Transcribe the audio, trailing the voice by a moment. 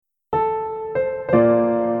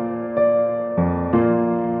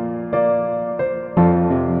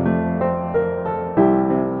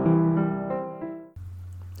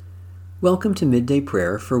Welcome to Midday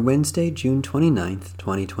Prayer for Wednesday, June 29th,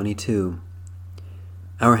 2022.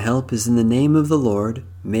 Our help is in the name of the Lord,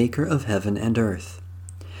 maker of heaven and earth.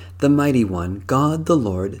 The Mighty One, God the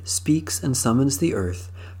Lord, speaks and summons the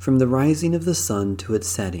earth from the rising of the sun to its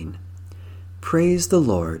setting. Praise the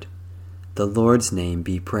Lord. The Lord's name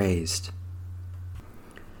be praised.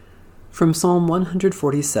 From Psalm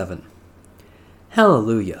 147.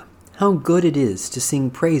 Hallelujah! How good it is to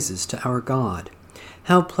sing praises to our God!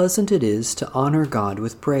 How pleasant it is to honor God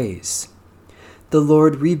with praise. The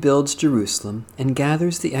Lord rebuilds Jerusalem and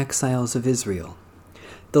gathers the exiles of Israel.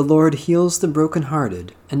 The Lord heals the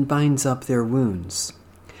brokenhearted and binds up their wounds.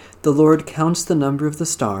 The Lord counts the number of the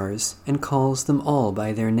stars and calls them all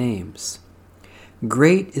by their names.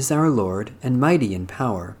 Great is our Lord and mighty in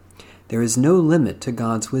power. There is no limit to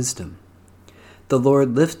God's wisdom. The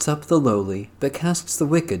Lord lifts up the lowly, but casts the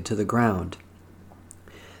wicked to the ground.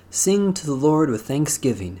 Sing to the Lord with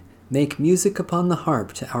thanksgiving. Make music upon the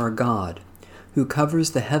harp to our God, who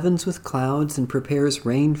covers the heavens with clouds and prepares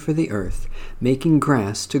rain for the earth, making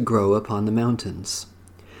grass to grow upon the mountains.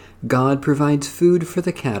 God provides food for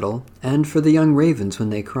the cattle and for the young ravens when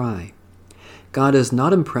they cry. God is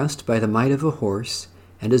not impressed by the might of a horse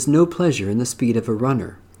and has no pleasure in the speed of a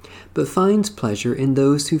runner, but finds pleasure in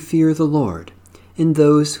those who fear the Lord, in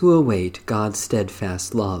those who await God's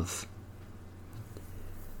steadfast love.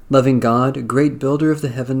 Loving God, great builder of the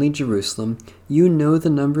heavenly Jerusalem, you know the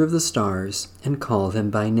number of the stars and call them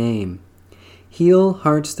by name. Heal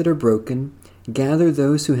hearts that are broken, gather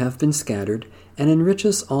those who have been scattered, and enrich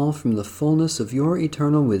us all from the fullness of your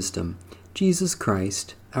eternal wisdom, Jesus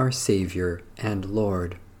Christ, our Savior and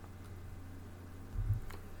Lord.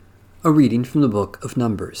 A reading from the book of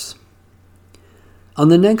Numbers. On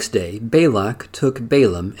the next day, Balak took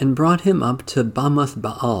Balaam and brought him up to Bamoth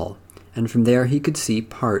Baal, and from there he could see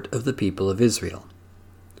part of the people of Israel.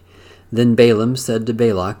 Then Balaam said to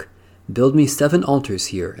Balak, "Build me 7 altars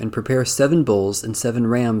here, and prepare 7 bulls and 7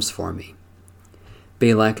 rams for me."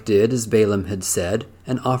 Balak did as Balaam had said,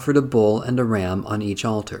 and offered a bull and a ram on each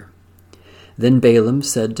altar. Then Balaam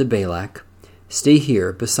said to Balak, "Stay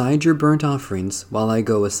here beside your burnt offerings while I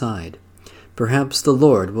go aside. Perhaps the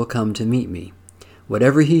Lord will come to meet me.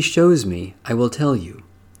 Whatever he shows me, I will tell you."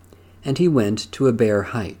 And he went to a bare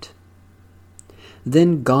height.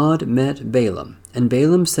 Then God met Balaam, and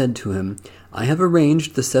Balaam said to him, "I have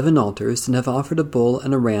arranged the 7 altars and have offered a bull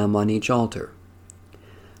and a ram on each altar."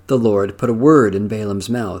 The Lord put a word in Balaam's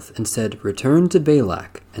mouth and said, "Return to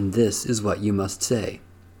Balak, and this is what you must say."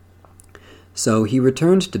 So he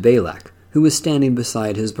returned to Balak, who was standing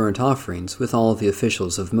beside his burnt offerings with all the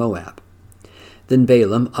officials of Moab. Then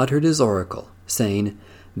Balaam uttered his oracle, saying,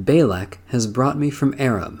 "Balak has brought me from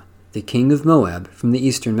Aram, the king of Moab from the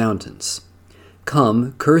eastern mountains.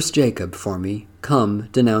 Come, curse Jacob for me. Come,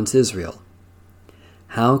 denounce Israel.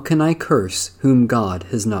 How can I curse whom God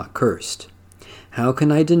has not cursed? How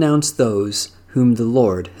can I denounce those whom the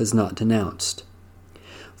Lord has not denounced?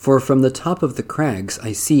 For from the top of the crags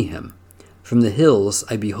I see him. From the hills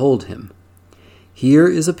I behold him. Here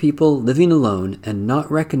is a people living alone and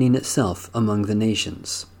not reckoning itself among the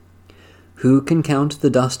nations. Who can count the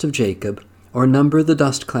dust of Jacob or number the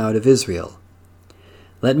dust cloud of Israel?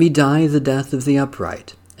 Let me die the death of the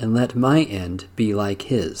upright, and let my end be like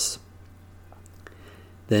his."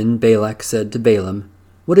 Then Balak said to Balaam,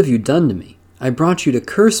 "What have you done to me? I brought you to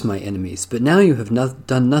curse my enemies, but now you have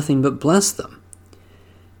done nothing but bless them."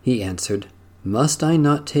 He answered, "Must I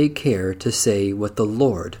not take care to say what the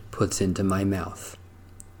Lord puts into my mouth?"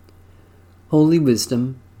 Holy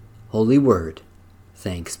wisdom, holy word,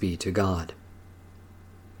 thanks be to God.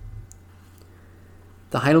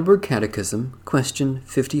 The Heidelberg Catechism, question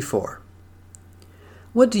 54.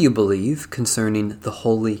 What do you believe concerning the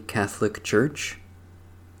Holy Catholic Church?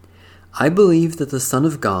 I believe that the Son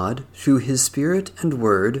of God, through his Spirit and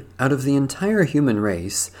Word, out of the entire human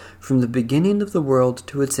race, from the beginning of the world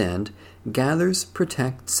to its end, gathers,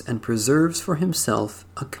 protects, and preserves for himself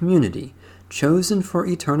a community chosen for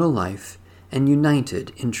eternal life and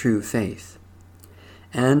united in true faith.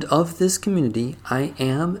 And of this community I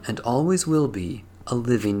am and always will be a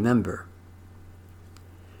living member.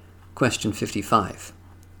 Question 55.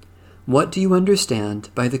 What do you understand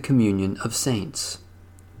by the communion of saints?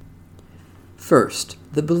 First,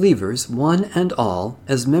 the believers, one and all,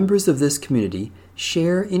 as members of this community,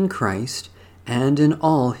 share in Christ and in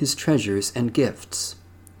all his treasures and gifts.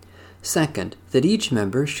 Second, that each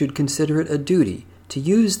member should consider it a duty to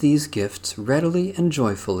use these gifts readily and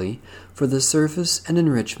joyfully for the service and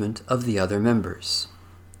enrichment of the other members.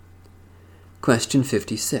 Question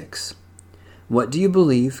 56. What do you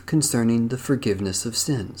believe concerning the forgiveness of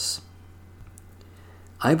sins?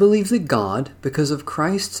 I believe that God, because of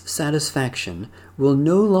Christ's satisfaction, will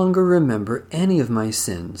no longer remember any of my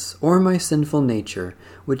sins or my sinful nature,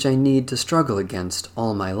 which I need to struggle against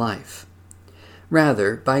all my life.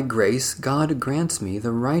 Rather, by grace, God grants me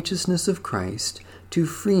the righteousness of Christ to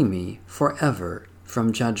free me forever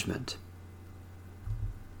from judgment.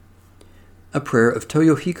 A prayer of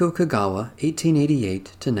Toyohiko Kagawa, 1888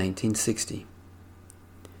 to 1960.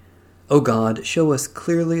 O God, show us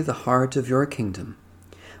clearly the heart of your kingdom.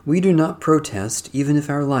 We do not protest even if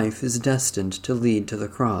our life is destined to lead to the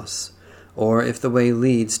cross, or if the way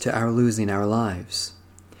leads to our losing our lives.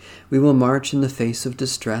 We will march in the face of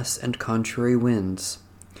distress and contrary winds.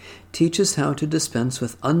 Teach us how to dispense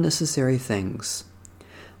with unnecessary things.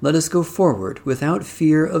 Let us go forward without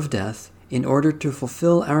fear of death in order to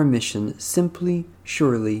fulfill our mission simply,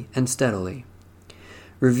 surely, and steadily.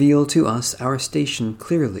 Reveal to us our station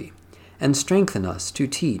clearly, and strengthen us to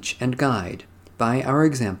teach and guide, by our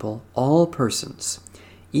example, all persons,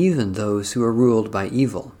 even those who are ruled by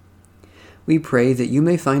evil. We pray that you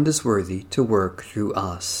may find us worthy to work through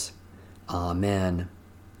us. Amen.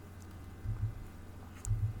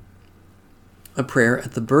 A prayer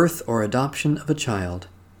at the birth or adoption of a child.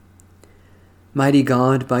 Mighty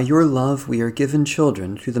God, by your love we are given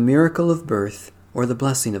children through the miracle of birth or the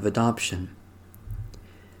blessing of adoption.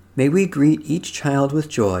 May we greet each child with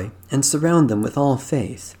joy and surround them with all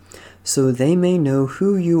faith, so they may know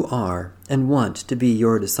who you are and want to be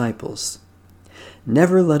your disciples.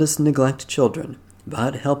 Never let us neglect children,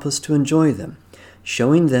 but help us to enjoy them,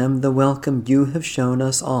 showing them the welcome you have shown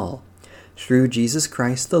us all. Through Jesus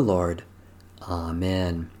Christ the Lord.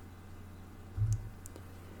 Amen.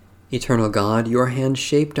 Eternal God, your hand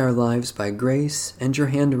shaped our lives by grace, and your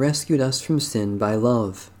hand rescued us from sin by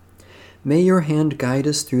love. May your hand guide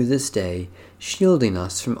us through this day, shielding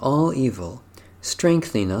us from all evil,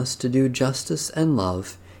 strengthening us to do justice and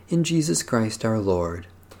love, in Jesus Christ our Lord.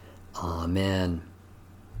 Amen.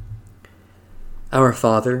 Our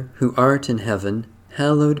Father, who art in heaven,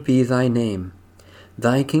 hallowed be thy name.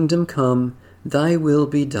 Thy kingdom come, thy will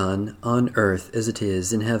be done, on earth as it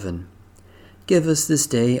is in heaven. Give us this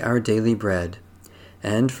day our daily bread,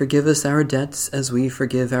 and forgive us our debts as we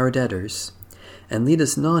forgive our debtors. And lead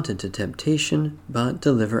us not into temptation, but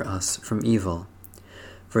deliver us from evil.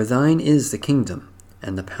 For thine is the kingdom,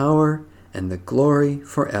 and the power, and the glory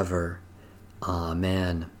forever.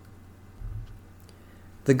 Amen.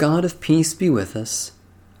 The God of peace be with us.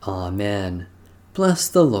 Amen. Bless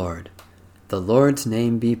the Lord. The Lord's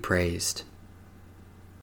name be praised.